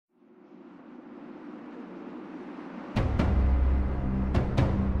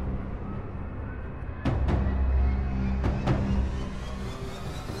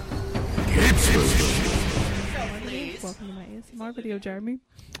talking to my ASMR video, Jeremy.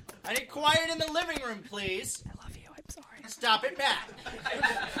 I need quiet in the living room, please. I love you. I'm sorry. Stop it back.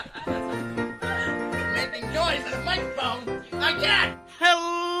 Making noise on the microphone. I can't.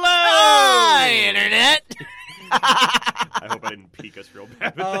 Hello! Hi, Internet. I hope I didn't peek us real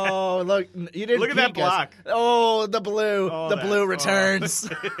bad. With Oh, look. You didn't Look at that peek us. block. Oh, the blue. Oh, the that- blue oh. returns.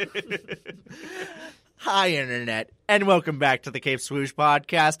 Hi, Internet, and welcome back to the Cape Swoosh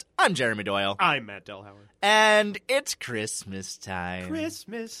podcast. I'm Jeremy Doyle, I'm Matt Delhauer. and it's Christmas time.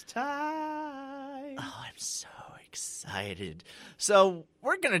 Christmas time. Oh, I'm so excited. So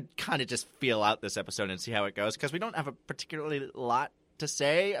we're going to kind of just feel out this episode and see how it goes, because we don't have a particularly lot to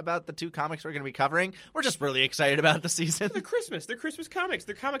say about the two comics we're going to be covering. We're just really excited about the season. They're Christmas. They're Christmas comics.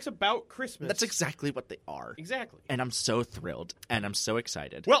 They're comics about Christmas. That's exactly what they are. Exactly. And I'm so thrilled, and I'm so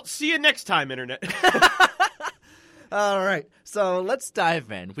excited. Well, see you next time, Internet. All right, so let's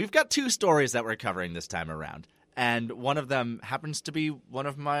dive in. We've got two stories that we're covering this time around, and one of them happens to be one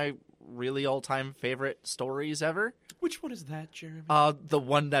of my really all-time favorite stories ever. Which one is that, Jeremy? The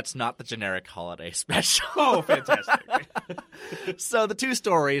one that's not the generic holiday special. Oh, fantastic. So the two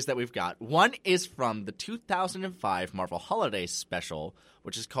stories that we've got, one is from the 2005 Marvel Holiday Special,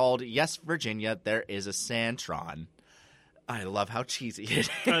 which is called Yes, Virginia, There is a Santron. I love how cheesy it is.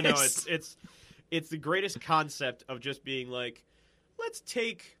 I know, it's the greatest concept of just being like, let's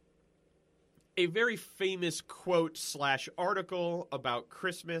take a very famous quote / article about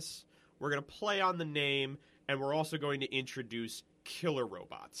Christmas. We're going to play on the name, and we're also going to introduce killer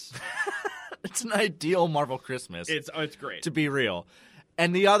robots. It's an ideal Marvel Christmas. It's great. To be real.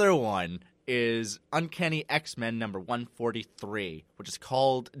 And the other one is Uncanny X-Men number 143, which is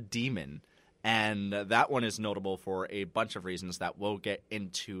called Demon. And that one is notable for a bunch of reasons that we'll get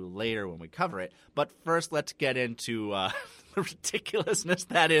into later when we cover it. But first, let's get into the ridiculousness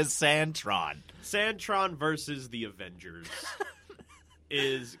that is Santron. Santron versus the Avengers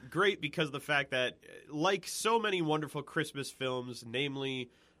is great because of the fact that, like so many wonderful Christmas films,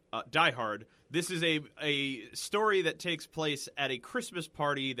 namely Die Hard, this is a story that takes place at a Christmas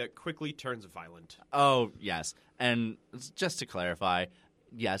party that quickly turns violent. Oh, yes. And just to clarify,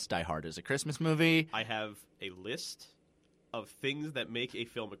 yes, Die Hard is a Christmas movie. I have a list of things that make a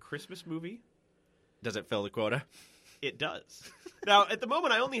film a Christmas movie. Does it fill the quota? It does. Now, at the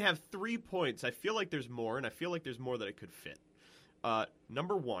moment, I only have 3 points. I feel like there's more, and I feel like there's more that it could fit.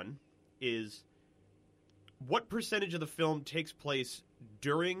 Number one is, what percentage of the film takes place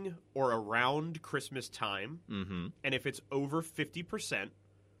during or around Christmas time? Mm-hmm. And if it's over 50%,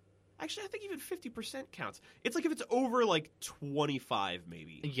 actually, I think even 50% counts. It's like if it's over like 25,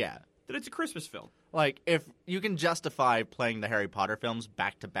 maybe, Yeah. then it's a Christmas film. Like, if you can justify playing the Harry Potter films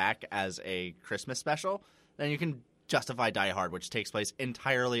back-to-back as a Christmas special, then you can justify Die Hard, which takes place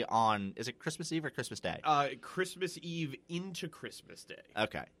entirely on... Is it Christmas Eve or Christmas Day? Christmas Eve into Christmas Day.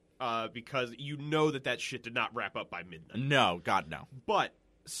 Okay. Because you know that shit did not wrap up by midnight. No, God, no. But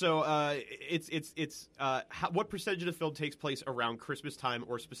so what percentage of the film takes place around Christmas time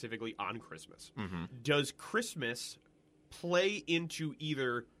or specifically on Christmas? Mm-hmm. Does Christmas play into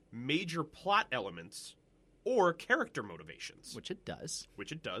either major plot elements or character motivations? Which it does.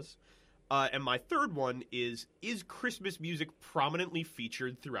 Which it does. And my third one is Christmas music prominently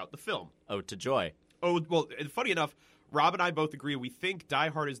featured throughout the film? Ode to Joy. Oh, well, and funny enough, Rob and I both agree. We think Die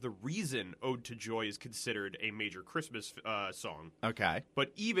Hard is the reason Ode to Joy is considered a major Christmas song. Okay.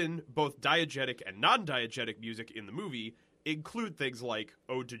 But even both diegetic and non-diegetic music in the movie include things like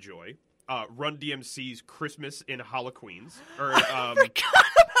Ode to Joy, Run DMC's Christmas in Halloween, or I forgot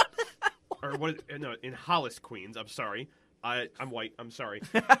about that one. or what? No, in Hollis, Queens. I'm sorry. I'm white. I'm sorry.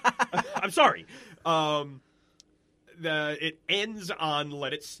 I'm sorry. It ends on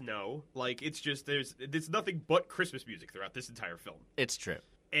Let It Snow. Like, it's just, there's nothing but Christmas music throughout this entire film. It's true.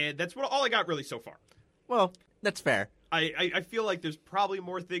 And that's all I got really so far. Well, that's fair. I feel like there's probably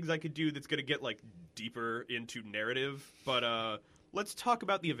more things I could do that's going to get, like, deeper into narrative. But let's talk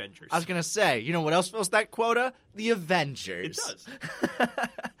about the Avengers. I was going to say, you know what else fills that quota? The Avengers. It does.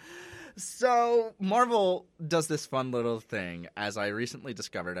 So, Marvel does this fun little thing, as I recently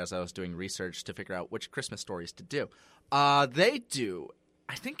discovered as I was doing research to figure out which Christmas stories to do. They do,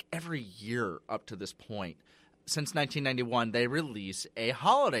 I think every year up to this point, since 1991, they release a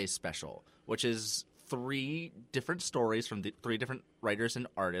holiday special, which is 3 different stories from 3 different writers and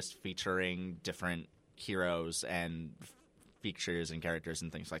artists featuring different heroes and features and characters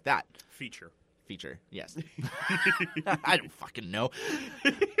and things like that. Feature, yes. I don't fucking know.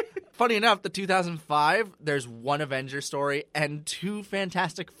 Funny enough, the 2005, there's 1 Avenger story and 2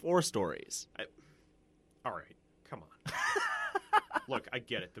 Fantastic Four stories. All right, come on. Look, I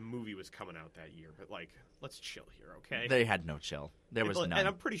get it. The movie was coming out that year, but like, let's chill here, okay? They had no chill. There was none. And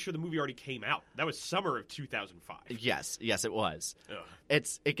I'm pretty sure the movie already came out. That was summer of 2005. Yes, it was. Ugh.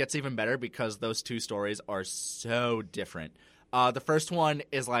 It gets even better because those two stories are so different. The first one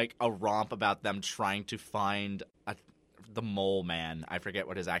is like a romp about them trying to find the mole man. I forget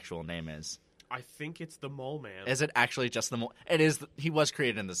what his actual name is. I think it's the Mole Man. Is it actually just the mole? It is. He was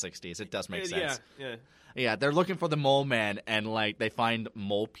created in the 60s. It does make sense. Yeah. Yeah, they're looking for the mole man, and like they find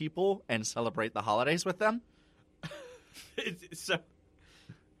mole people and celebrate the holidays with them.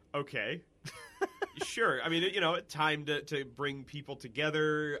 Okay. Sure. I mean, time to bring people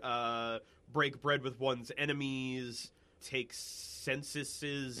together, break bread with one's enemies, take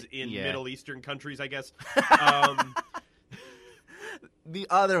censuses in Middle Eastern countries, I guess. The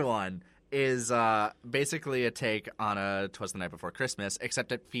other one is basically a take on 'Twas the Night Before Christmas,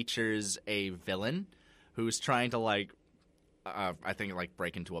 except it features a villain who's trying to I think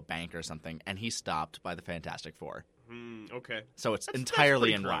break into a bank or something, and he's stopped by the Fantastic Four. Okay. So it's That's entirely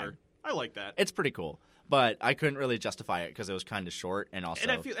pretty in clever. rhyme. I like that. It's pretty cool, but I couldn't really justify it because it was kind of short, and also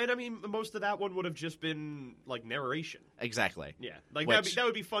I mean, most of that one would have just been like narration. exactly. Yeah, like Which- that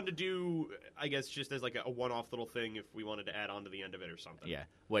would be fun to do. I guess just as like a one-off little thing if we wanted to add on to the end of it or something. Yeah,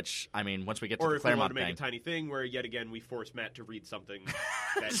 which I mean, once we get to Or the if we wanted Claremont to make thing, a tiny thing where yet again we force Matt to read something.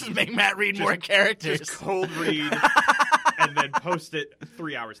 That just he's make Matt read just- more characters. Just cold read and then post it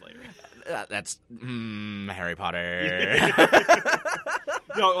 3 hours later. That's Harry Potter.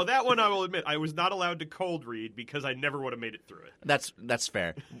 No, well, that one I will admit I was not allowed to cold read because I never would have made it through it. That's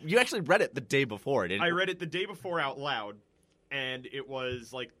fair. You actually read it the day before, didn't I you? read it the day before out loud, and it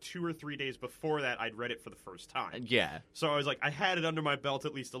was like 2 or 3 days before that I'd read it for the first time. Yeah. So I was like, I had it under my belt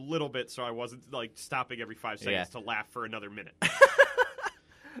at least a little bit, so I wasn't like stopping every 5 seconds to laugh for another minute.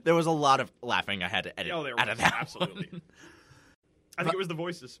 There was a lot of laughing I had to edit Oh, there out was of that. absolutely. one. I think it was the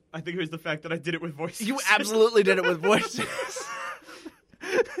voices. I think it was the fact that I did it with voices. You absolutely did it with voices.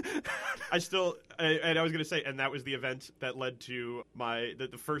 I still, and I was going to say, and that was the event that led to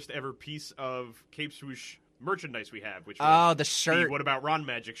the first ever piece of Cape Swoosh merchandise we have, which was The shirt. What About Ron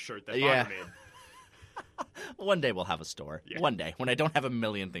Magic shirt that Yeah. Bonner made. One day we'll have a store. Yeah. One day. When I don't have a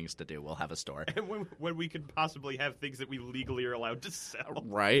million things to do, we'll have a store. And when we could possibly have things that we legally are allowed to sell.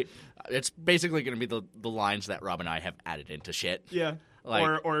 Right? It's basically going to be the lines that Rob and I have added into shit. Yeah.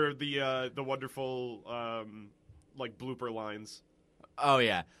 Like- or the wonderful like blooper lines. Oh,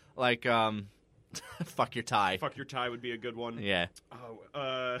 yeah. Like, fuck your tie. Fuck your tie would be a good one. Yeah.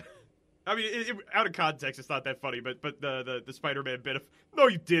 Oh, I mean, out of context, it's not that funny, but the Spider-Man bit of no,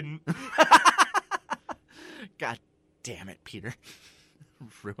 you didn't. God damn it, Peter.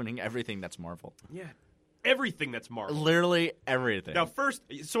 Ruining everything that's Marvel. Yeah, everything that's Marvel. Literally everything. Now, first,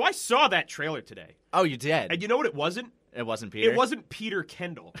 so I saw that trailer today, Oh, you did? and you know what it wasn't? It wasn't Peter? It wasn't Peter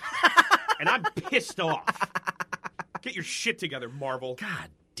Kendall, and I'm pissed off. Get your shit together, Marvel. God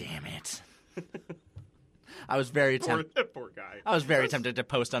damn it. I was very tempted. That poor guy. I was very tempted to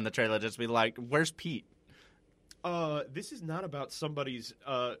post on the trailer, just be like, "Where's Pete?" This is not about somebody's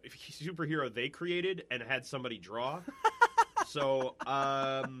superhero they created and had somebody draw. So,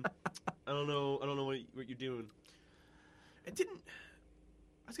 I don't know what you're doing. It didn't.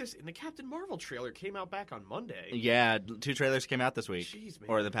 I was gonna say, and the Captain Marvel trailer came out back on Monday. Yeah, 2 trailers came out this week, Jeez, man.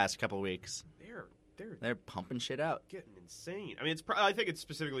 or the past couple of weeks. They're They're pumping shit out. getting insane. I mean, I think it's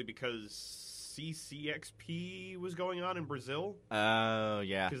specifically because CCXP was going on in Brazil. Oh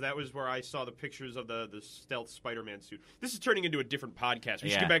yeah, Because that was where I saw the pictures of the stealth Spider-Man suit. This is turning into a different podcast. We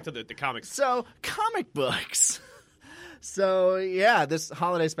should Yeah. get back to the comics. So comic books. So yeah, this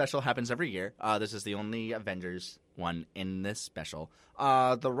holiday special happens every year. This is the only Avengers one in this special.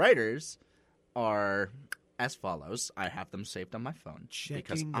 The writers are as follows. I have them saved on my phone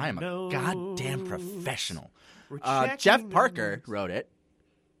because Checking I am a the goddamn notes. professional. We're Jeff checking the Parker notes. wrote it.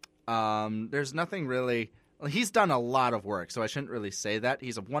 There's nothing really. He's done a lot of work, so I shouldn't really say that.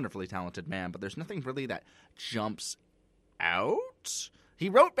 He's a wonderfully talented man, but there's nothing really that jumps out. He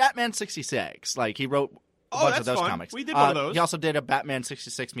wrote Batman 66. Like, he wrote a bunch that's of those fun. comics. We did one of those. He also did a Batman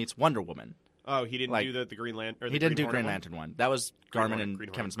 66 meets Wonder Woman. Oh, he didn't Like- do the Green Lantern. He didn't do Green Lantern one. That was Garmin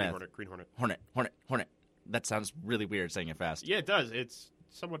and Kevin Smith. Green Hornet. Hornet. That sounds really weird saying it fast. Yeah, it does. It's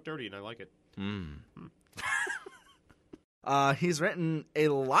somewhat dirty, and I like it. He's written a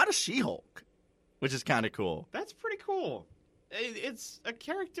lot of She-Hulk, which is kind of cool. That's pretty cool. It's a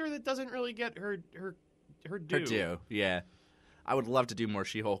character that doesn't really get her due. Her due, yeah. I would love to do more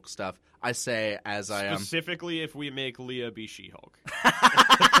She-Hulk stuff. I say as I am. Specifically, if we make Leah be She-Hulk.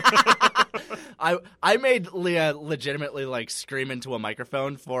 I made Leah legitimately like scream into a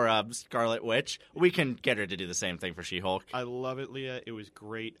microphone for Scarlet Witch. We can get her to do the same thing for She-Hulk. I love it, Leah. It was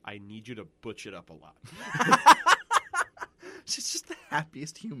great. I need you to butch it up a lot. She's just the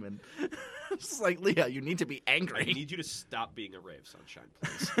happiest human. It's just like, Leah, you need to be I angry. need you to stop being a ray of sunshine,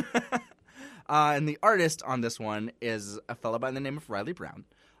 please. And the artist on this one is a fellow by the name of Riley Brown.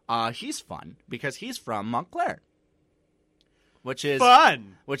 He's fun because he's from Montclair, which is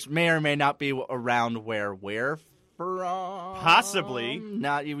Fun! which may or may not be around where we're from. Possibly.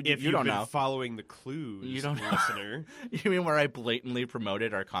 Not you. If You you've don't been know. following the clues, You don't know. listener. You mean where I blatantly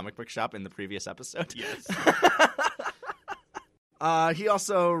promoted our comic book shop in the previous episode? Yes. He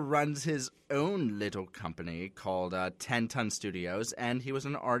also runs his own little company called 10 Ton Studios, and he was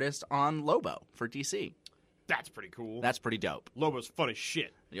an artist on Lobo for DC. That's pretty cool. That's pretty dope. Lobo's fun as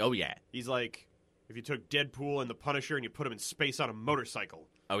shit. Oh, yeah. He's like, if you took Deadpool and the Punisher and you put him in space on a motorcycle,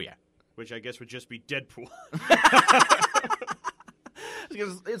 Oh, yeah. which I guess would just be Deadpool.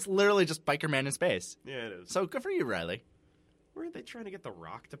 Because it's literally just Biker Man in space. Yeah, it is. So good for you, Riley. Weren't they trying to get The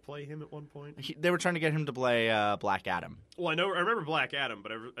Rock to play him at one point? They were trying to get him to play Black Adam. Well, I remember Black Adam,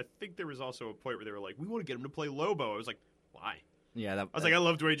 but I think there was also a point where they were like, we want to get him to play Lobo. I was like, why? Yeah, I was like, I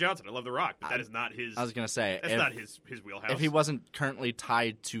love Dwayne Johnson. I love The Rock, but that is not his. I was gonna say That's not his wheelhouse. if he wasn't currently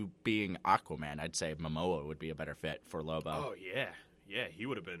tied to being Aquaman, I'd say Momoa would be a better fit for Lobo. Oh yeah, he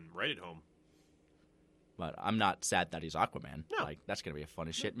would have been right at home. But I'm not sad that he's Aquaman. No. Like that's gonna be a fun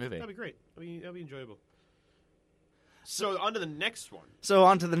as shit movie. That'd be great. That'd be enjoyable. So on to the next one. So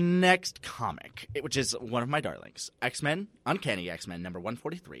on to the next comic, which is one of my darlings, X-Men, Uncanny X-Men number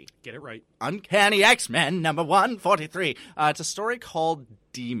 143. Get it right. Uncanny X-Men number 143. It's a story called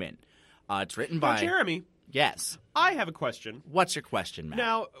Demon. It's written Now, by Jeremy, Yes. I have a question. What's your question, Matt?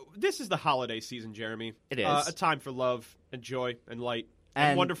 Now, this is the holiday season, Jeremy. It is. A time for love and joy and light and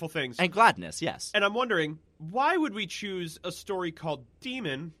And- wonderful things. And gladness, yes. And I'm wondering, why would we choose a story called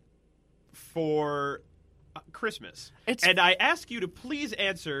Demon for Christmas? It's- And I ask you to please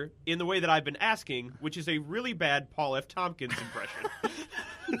answer in the way that I've been asking, which is a really bad Paul F. Tompkins impression.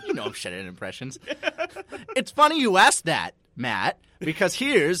 You know I'm shit at impressions. It's funny you asked that, Matt, because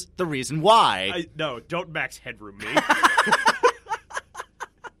here's the reason why. No, don't Max Headroom me.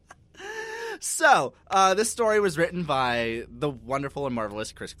 So, this story was written by the wonderful and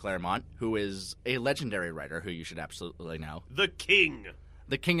marvelous Chris Claremont, who is a legendary writer who you should absolutely know. The King.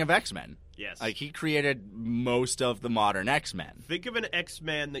 The King of X-Men. Yes. Like, he created most of the modern X-Men. Think of an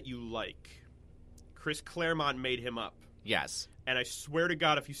X-Man that you like. Chris Claremont made him up. Yes. And I swear to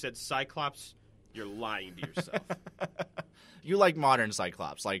God, if you said Cyclops, you're lying to yourself. You like modern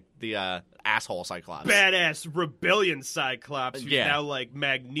Cyclops, like the asshole Cyclops. Badass rebellion Cyclops who's Yeah. now like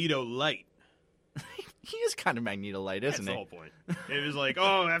Magneto Light. He is kind of Magneto Light, That's isn't the he? whole point. It was like,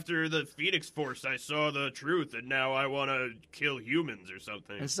 oh, after the Phoenix Force, I saw the truth, and now I want to kill humans or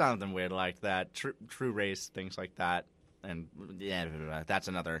something. It's something weird like that. True race, things like that. And yeah, that's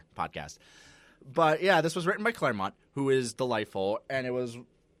another podcast. But yeah, this was written by Claremont, who is delightful, and it was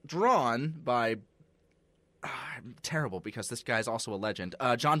drawn by I'm terrible because this guy's also a legend.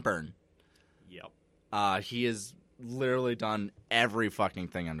 John Byrne. Yep. He has literally done every fucking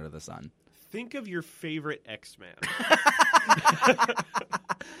thing under the sun. Think of your favorite X-Man.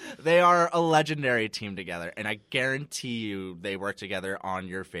 They are a legendary team together, and I guarantee you they work together on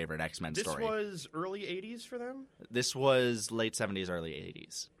your favorite X-Men This story. was early 80s for them? This was late 70s, early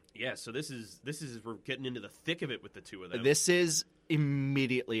 80s. Yeah, so this is we're getting into the thick of it with the two of them. This is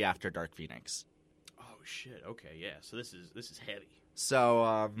immediately after Dark Phoenix. Oh shit. Okay, yeah. So this is heavy.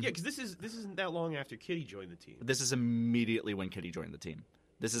 So Yeah, because this isn't that long after Kitty joined the team. this is immediately when Kitty joined the team.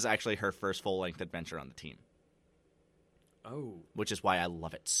 This is actually her first full-length adventure on the team, Oh. which is why I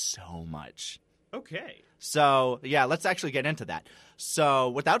love it so much. Okay. So, yeah, let's actually get into that. So,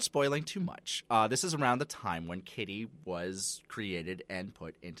 without spoiling too much, this is around the time when Kitty was created and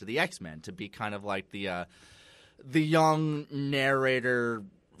put into the X-Men to be kind of like the young narrator,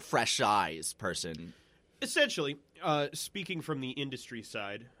 fresh eyes person. Essentially, speaking from the industry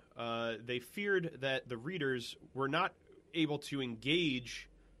side, they feared that the readers were not able to engage,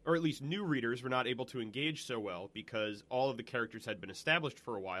 or at least new readers were not able to engage so well because all of the characters had been established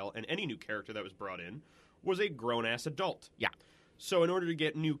for a while, and any new character that was brought in was a grown-ass adult. Yeah. So in order to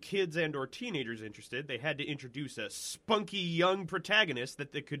get new kids and or teenagers interested, they had to introduce a spunky young protagonist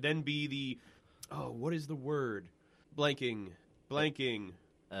that they could then be the... Oh, what is the word? Blanking.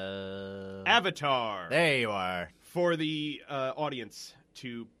 Avatar. There you are. For the audience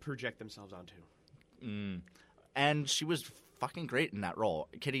to project themselves onto. And she was fucking great in that role.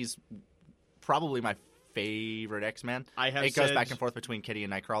 Kitty's probably my favorite X-Men. It goes back and forth between Kitty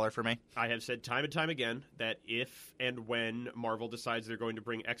and Nightcrawler for me. I have said time and time again that if and when Marvel decides they're going to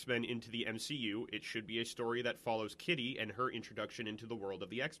bring X-Men into the MCU, it should be a story that follows Kitty and her introduction into the world of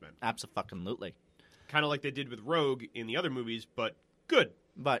the X-Men. Absolutely. Kind of like they did with Rogue in the other movies, but good.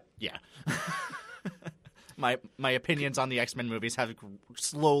 But, yeah. My opinions on the X-Men movies have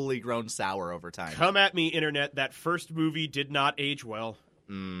slowly grown sour over time. Come at me, Internet. That first movie did not age well.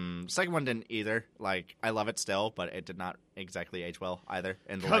 Second one didn't either. Like, I love it still, but it did not exactly age well either.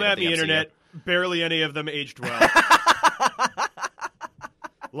 In the Come light of at the me, MCU. Internet. Barely any of them aged well.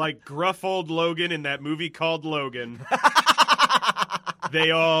 Like gruff old Logan in that movie called Logan.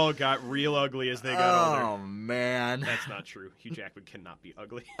 They all got real ugly as they got older. Oh, man. That's not true. Hugh Jackman cannot be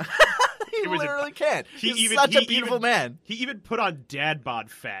ugly. He was literally can't. he He's even- such he a beautiful even- man. He even put on dad bod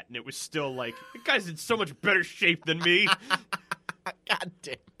fat, and it was still like, the guy's in so much better shape than me. God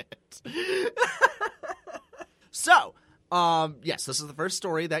damn it. So, yes, this is the first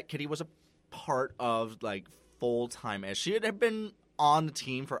story that Kitty was a part of, like, full-time-ish. She had been on the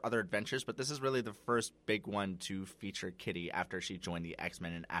team for other adventures, but this is really the first big one to feature Kitty after she joined the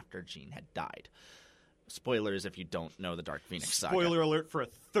X-Men and after Jean had died. Spoilers if you don't know the Dark Phoenix saga. Spoiler alert for a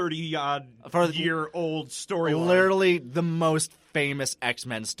 30-odd For- year-old storyline. Literally the most famous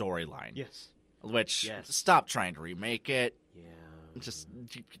X-Men storyline. Yes. Which, Yes. stop trying to remake it. Yeah.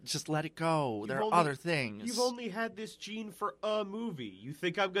 Just let it go. There are only- other things. You've only had this Jean for a movie. You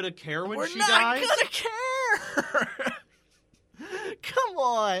think I'm going to care when We're she not dies? gonna care. Come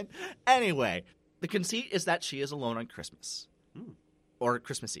on. Anyway, the conceit is that she is alone on Christmas. Or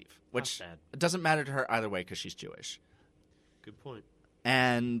Christmas Eve, which sad. doesn't matter to her either way because she's Jewish. Good point.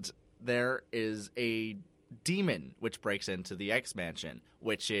 And there is a demon which breaks into the X-Mansion,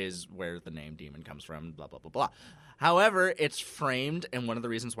 which is where the name demon comes from, blah, blah, blah, blah. However, it's framed, and one of the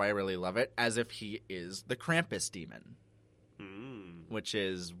reasons why I really love it, as if he is the Krampus demon. Which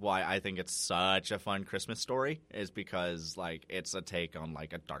is why I think it's such a fun Christmas story, is because, like, it's a take on,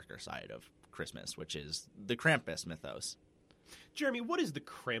 like, a darker side of Christmas, which is the Krampus mythos. Jeremy, what is the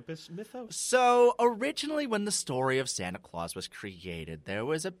Krampus mythos? So, originally when the story of Santa Claus was created, there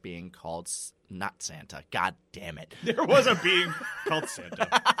was a being called... Not Santa. God damn it. There was a being called Santa.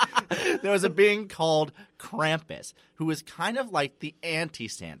 There was a being called Krampus, who was kind of like the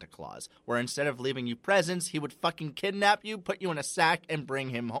anti-Santa Claus, where instead of leaving you presents, he would fucking kidnap you, put you in a sack, and bring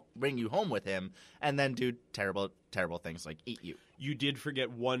you home with him, and then do terrible, terrible things like eat you. You did forget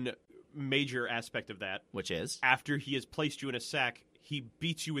one major aspect of that. Which is? After he has placed you in a sack, he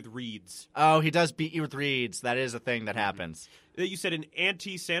beats you with reeds. Oh, he does beat you with reeds. That is a thing that happens. You said an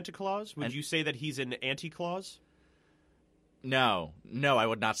anti-Santa Claus? Would you say that he's an anti-Claus? No, I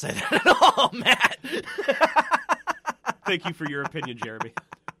would not say that at all, Matt. Thank you for your opinion, Jeremy.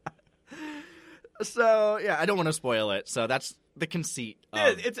 So, yeah, I don't want to spoil it. So that's the conceit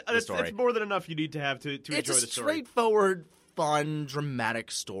of the story. It's more than enough you need to have to enjoy the story. It's a straightforward, fun, dramatic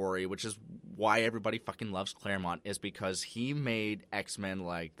story, which is why everybody fucking loves Claremont, is because he made X-Men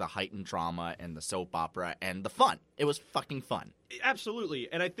like the heightened drama and the soap opera and the fun. It was fucking fun. Absolutely.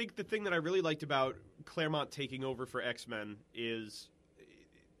 And I think the thing that I really liked about Claremont taking over for X-Men is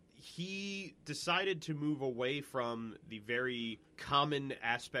he decided to move away from the very common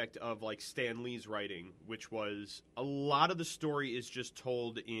aspect of like Stan Lee's writing, which was a lot of the story is just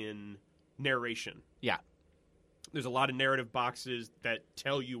told in narration. Yeah. There's a lot of narrative boxes that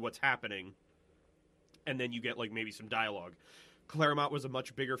tell you what's happening, and then you get like maybe some dialogue. Claremont was a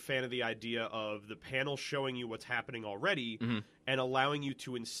much bigger fan of the idea of the panel showing you what's happening already and allowing you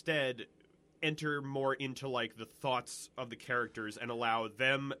to instead enter more into like the thoughts of the characters and allow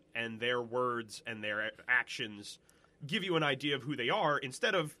them and their words and their actions give you an idea of who they are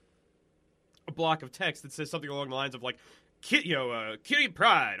instead of a block of text that says something along the lines of like Kitty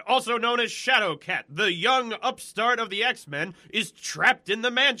Pryde, also known as Shadowcat, the young upstart of the X-Men, is trapped in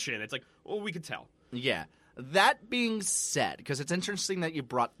the mansion. It's like, well, we could tell. Yeah. That being said, because it's interesting that you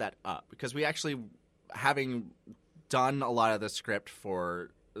brought that up, because we actually, having done a lot of the script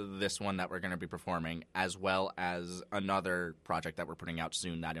for this one that we're going to be performing, as well as another project that we're putting out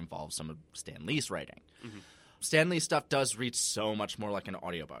soon that involves some of Stan Lee's writing. Stan Lee's stuff does read so much more like an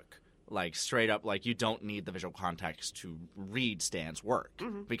audiobook. Like, straight up, like, you don't need the visual context to read Stan's work,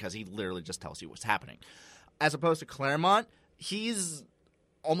 because he literally just tells you what's happening. As opposed to Claremont, he's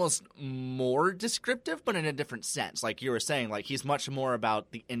almost more descriptive, but in a different sense. Like you were saying, like, he's much more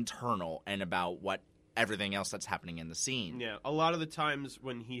about the internal and about what everything else that's happening in the scene. Yeah, a lot of the times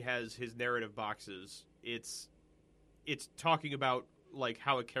when he has his narrative boxes, it's talking about, like,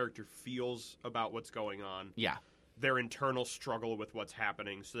 how a character feels about what's going on. Yeah. their internal struggle with what's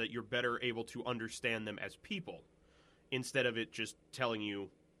happening so that you're better able to understand them as people instead of it just telling you,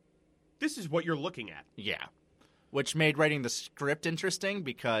 this is what you're looking at. Yeah. Which made writing the script interesting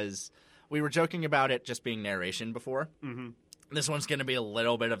because we were joking about it just being narration before. Mm-hmm. This one's going to be a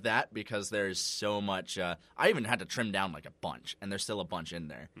little bit of that because there's so much. I even had to trim down like a bunch, and there's still a bunch in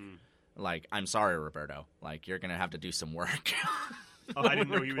there. Like, I'm sorry, Roberto. Like, you're going to have to do some work. Oh, I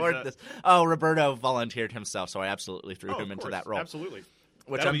didn't know he was this. Oh, Roberto volunteered himself, so I absolutely threw him of into course. that role. Absolutely.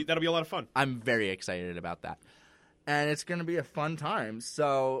 Which That'll be a lot of fun. I'm very excited about that. And it's going to be a fun time.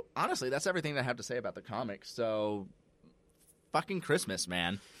 So, honestly, that's everything I have to say about the comic. So, fucking Christmas,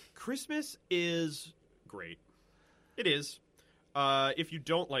 man. Christmas is great. It is. If you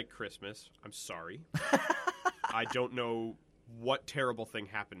don't like Christmas, I'm sorry. I don't know what terrible thing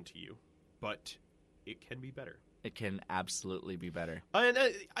happened to you, but it can be better. It can absolutely be better. And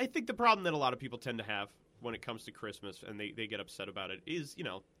I think the problem that a lot of people tend to have when it comes to Christmas and they get upset about it is,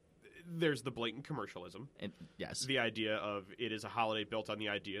 there's the blatant commercialism. Yes. The idea of it is a holiday built on the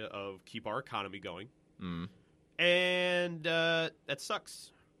idea of keep our economy going. Mm. And that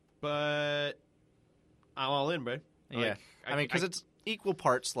sucks. But I'm all in, bro. Yeah. I mean, because it's equal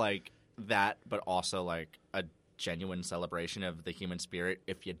parts like that, but also like a genuine celebration of the human spirit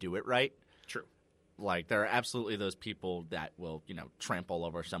if you do it right. True. Like, there are absolutely those people that will, trample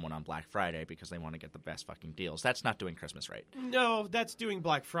over someone on Black Friday because they want to get the best fucking deals. That's not doing Christmas right. No, that's doing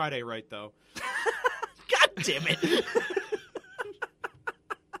Black Friday right, though. God damn it.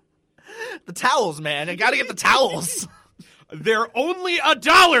 The towels, man. I gotta get the towels. They're only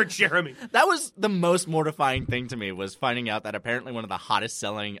 $1, Jeremy. That was the most mortifying thing to me, was finding out that apparently one of the hottest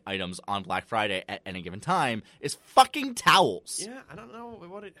selling items on Black Friday at any given time is fucking towels. Yeah, I don't know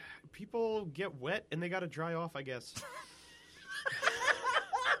what it. People get wet and they got to dry off, I guess.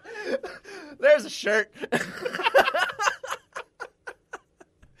 There's a shirt.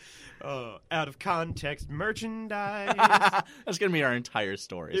 Out of context merchandise. That's gonna be our entire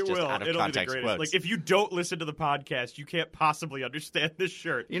story. It's It just will. out of It'll be the context greatest. quotes. Like, if you don't listen to the podcast, you can't possibly understand this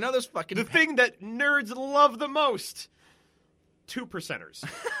shirt. You know those fucking The thing that nerds love the most. 2%ers. I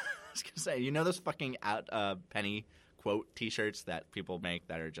was gonna say, you know those fucking penny quote T-shirts that people make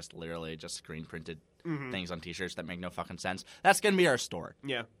that are just literally just screen printed things on T-shirts that make no fucking sense? That's gonna be our store.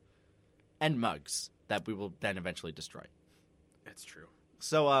 Yeah, And mugs that we will then eventually destroy. that's true.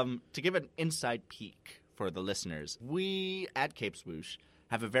 So, to give an inside peek for the listeners, we at Cape Swoosh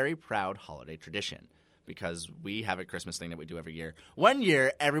have a very proud holiday tradition because we have a Christmas thing that we do every year. One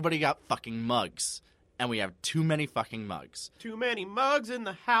year, everybody got fucking mugs, and we have too many fucking mugs. Too many mugs in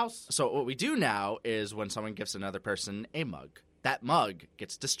the house. So what we do now is when someone gives another person a mug, that mug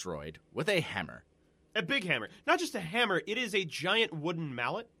gets destroyed with a hammer. A big hammer. Not just a hammer, it is a giant wooden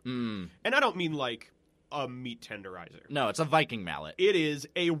mallet. Mm. And I don't mean like a meat tenderizer. No, it's a Viking mallet. It is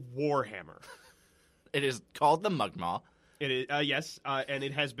a war hammer. It is called the Mugmaw. It is, yes, and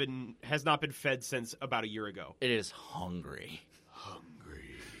it has not been fed since about a year ago. It is hungry.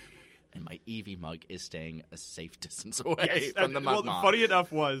 And my Eevee mug is staying a safe distance away from the Mugmaw. Well, funny enough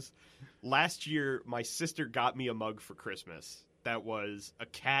was, last year my sister got me a mug for Christmas that was a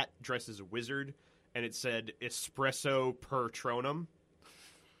cat dressed as a wizard, and it said espresso per tronum.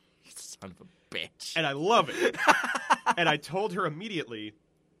 Son of a bitch. And I love it. And I told her immediately,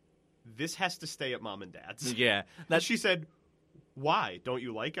 this has to stay at Mom and Dad's. Yeah. And she said, why? Don't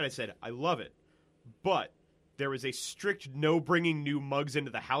you like it? I said, I love it. But there is a strict no bringing new mugs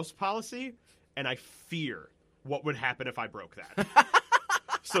into the house policy, and I fear what would happen if I broke that.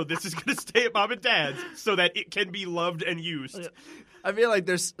 So this is going to stay at Mom and Dad's so that it can be loved and used. I feel like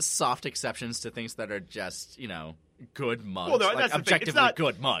there's soft exceptions to things that are just, good mugs. Well, no, like that's the thing. It's objectively not-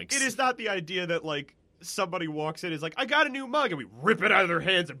 good mugs. It is not the idea that, like, somebody walks in and is like, I got a new mug, and we rip it out of their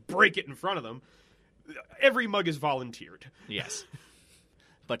hands and break it in front of them. Every mug is volunteered. Yes.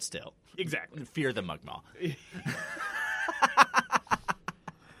 But still. Exactly. Fear the Mugmaw.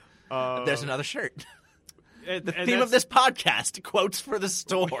 There's another shirt. The theme of this podcast, quotes for the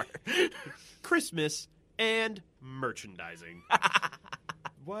store. Christmas and merchandising.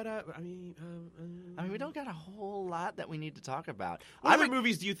 What? I mean, we don't got a whole lot that we need to talk about. what other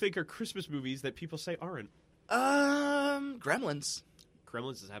movies do you think are Christmas movies that people say aren't? Gremlins.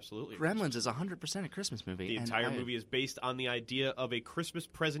 Gremlins is absolutely. Gremlins is 100% a Christmas movie. The entire movie is based on the idea of a Christmas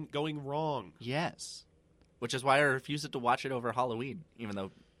present going wrong. Yes. Which is why I refused to watch it over Halloween, even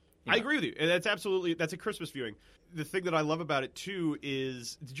though I agree with you. And that's a Christmas viewing. The thing that I love about it, too,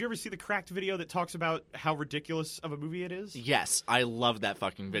 is, did you ever see the Cracked video that talks about how ridiculous of a movie it is? Yes, I love that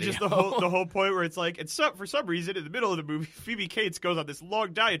fucking video. Just the whole point where it's like, for some reason, in the middle of the movie, Phoebe Cates goes on this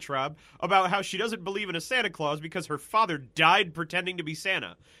long diatribe about how she doesn't believe in a Santa Claus because her father died pretending to be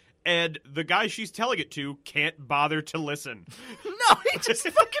Santa. And the guy she's telling it to can't bother to listen. No, he just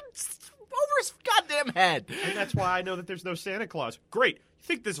fucking over his goddamn head. And that's why I know that there's no Santa Claus. Great. You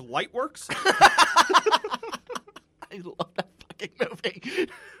think this light works? I love that fucking movie.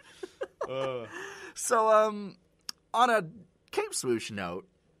 So, on a Cape Swoosh note,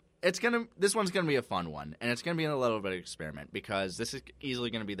 this one's gonna be a fun one, and it's gonna be a little bit of experiment because this is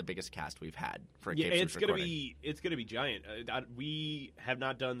easily gonna be the biggest cast we've had for a Cape Swoosh recording. It's gonna be giant. We have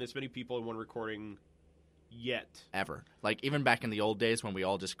not done this many people in one recording yet. Ever. Like, even back in the old days when we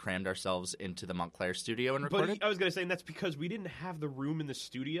all just crammed ourselves into the Montclair studio and recorded. But I was gonna say, and that's because we didn't have the room in the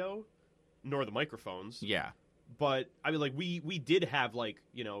studio, nor the microphones. Yeah. But, I mean, like, we did have, 8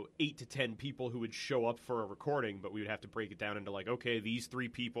 to 10 people who would show up for a recording, but we would have to break it down into, okay, these 3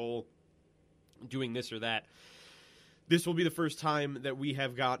 people doing this or that. This will be the first time that we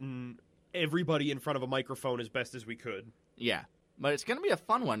have gotten everybody in front of a microphone as best as we could. Yeah. But it's going to be a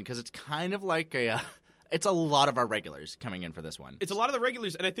fun one because it's kind of like it's a lot of our regulars coming in for this one. It's a lot of the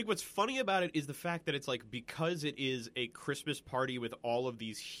regulars, and I think what's funny about it is the fact that it's because it is a Christmas party with all of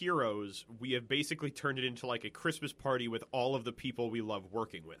these heroes, we have basically turned it into a Christmas party with all of the people we love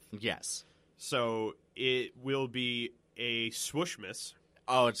working with. Yes. So it will be a Swooshmas.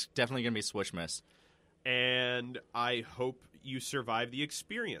 Oh, it's definitely going to be Swooshmas. And I hope you survive the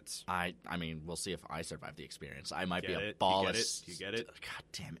experience. I mean, we'll see if I survive the experience. I might Get be a it? ball. You get it? God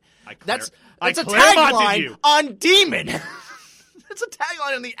damn it. That's a tagline on Demon. It's a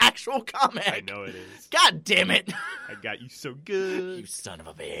tagline in the actual comic. I know it is. God damn it. I got you so good. You son of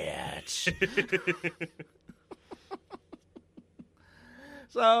a bitch.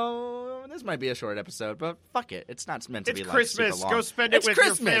 So, this might be a short episode, but fuck it. It's not meant to be Christmas. super long. Go spend it with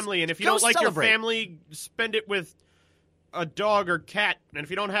Christmas. your family. And if you Go don't like celebrate. your family, spend it with a dog or cat. And if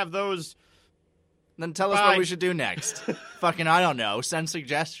you don't have those, then tell us Bye. what we should do next. Fucking, I don't know. Send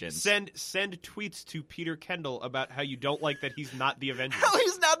suggestions. send tweets to Peter Kendall about how you don't like that he's not the Avengers. Hell,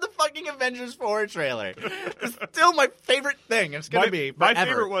 he's not the fucking Avengers 4 trailer. It's still my favorite thing. It's going to be my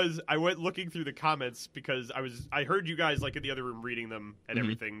forever. favorite was I went looking through the comments because I heard you guys in the other room reading them and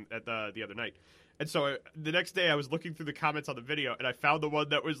everything at the other night. And so the next day I was looking through the comments on the video and I found the one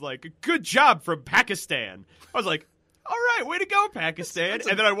that was good job from Pakistan. I was like, all right, way to go, Pakistan.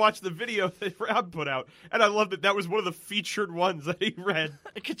 And then I watched the video that Rob put out, and I loved that was one of the featured ones that he read.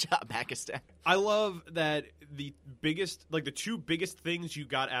 Good job, Pakistan. I love that the two biggest things you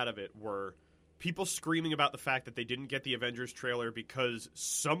got out of it were people screaming about the fact that they didn't get the Avengers trailer because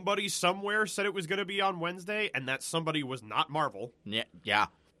somebody somewhere said it was going to be on Wednesday, and that somebody was not Marvel. Yeah.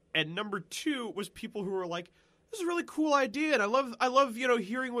 And number 2 was people who were like, this is a really cool idea, and I love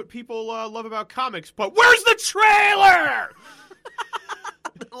hearing what people love about comics, but where's the trailer?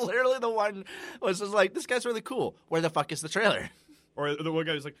 Literally the one was just like, this guy's really cool. Where the fuck is the trailer? Or the one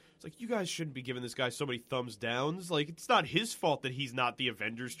guy was like, it's like, you guys shouldn't be giving this guy so many thumbs downs. Like, it's not his fault that he's not the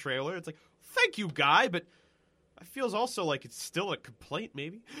Avengers trailer. It's like, thank you, guy, but it feels also like it's still a complaint,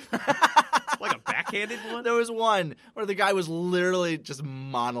 maybe. Like a backhanded one? There was one where the guy was literally just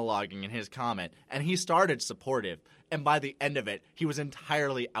monologuing in his comment, and he started supportive, and by the end of it, he was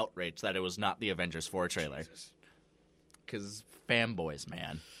entirely outraged that it was not the Avengers 4 trailer. Because fanboys,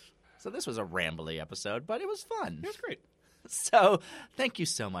 man. So this was a rambly episode, but it was fun. It was great. So thank you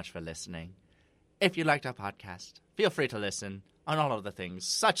so much for listening. If you liked our podcast, feel free to listen on all of the things,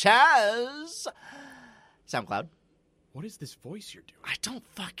 such as SoundCloud. What is this voice you're doing? I don't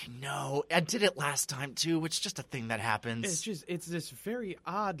fucking know. I did it last time, too. It's just a thing that happens. It's this very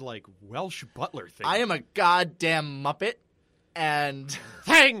odd, Welsh butler thing. I am a goddamn Muppet, and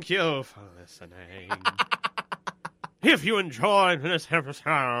Thank you for listening. If you enjoyed this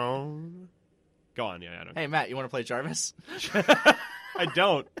episode... Go on, yeah, I don't. Hey, Matt, you want to play Jarvis? I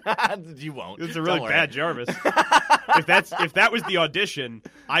don't. You won't. It's a really Don't worry. bad Jarvis. If that was the audition,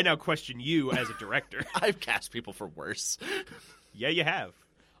 I now question you as a director. I've cast people for worse. Yeah, you have.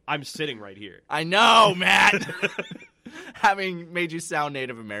 I'm sitting right here. I know, Matt. Having made you sound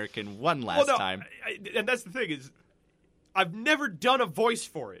Native American one last time. And that's the thing is, I've never done a voice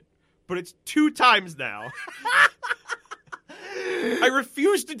for it, but it's 2 times now. I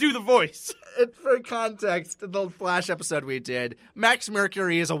refuse to do the voice. For context, the Flash episode we did, Max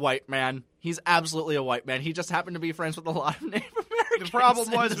Mercury is a white man. He's absolutely a white man. He just happened to be friends with a lot of Native Americans. The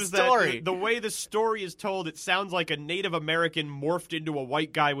problem in was the that story. the way the story is told, it sounds like a Native American morphed into a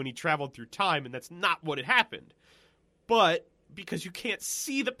white guy when he traveled through time, and that's not what had happened. But because you can't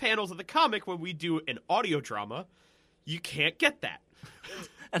see the panels of the comic when we do an audio drama, you can't get that.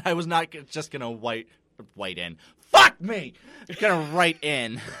 And I was not just going to white in. Fuck me! Gonna write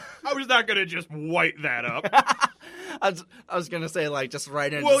in. I was not going to just white that up. I was gonna say, like, just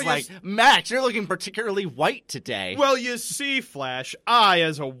write in. Well, Just like, Max, you're looking particularly white today. Well, you see, Flash, I,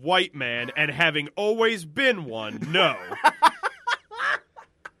 as a white man, and having always been one, know.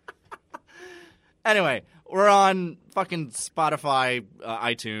 Anyway, we're on fucking Spotify,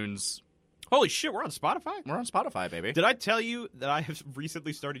 iTunes. Holy shit, we're on Spotify? We're on Spotify, baby. Did I tell you that I have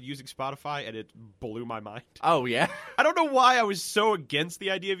recently started using Spotify and it blew my mind? Oh, yeah? I don't know why I was so against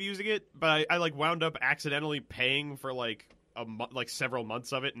the idea of using it, but I like wound up accidentally paying for like several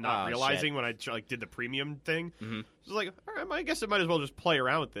months of it and not realizing when I did the premium thing. Mm-hmm. So I was like, all right, I guess I might as well just play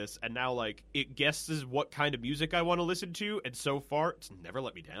around with this. And now like it guesses what kind of music I want to listen to, and so far it's never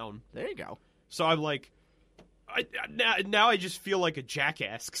let me down. There you go. So I'm like, now I just feel like a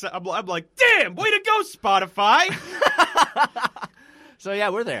jackass. 'Cause I'm like, damn, way to go, Spotify. So, yeah,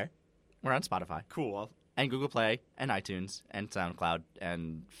 we're there. We're on Spotify. Cool. And Google Play and iTunes and SoundCloud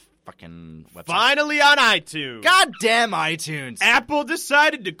and fucking websites. Finally on iTunes. Goddamn iTunes. Apple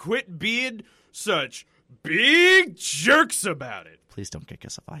decided to quit being such big jerks about it. Please don't kick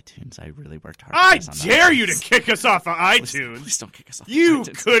us off iTunes. I really worked hard. I on that. dare you to kick us off of Please, iTunes. please don't kick us off You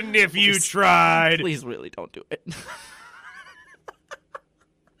iTunes. couldn't if you Please. tried. Please, really don't do it.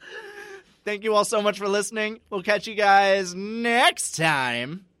 Thank you all so much for listening. We'll catch you guys next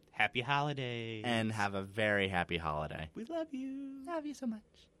time. Happy holidays. And have a very happy holiday. we love you. Love you so much.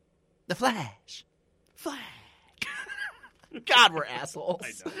 The Flash. God, we're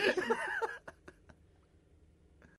assholes. I know.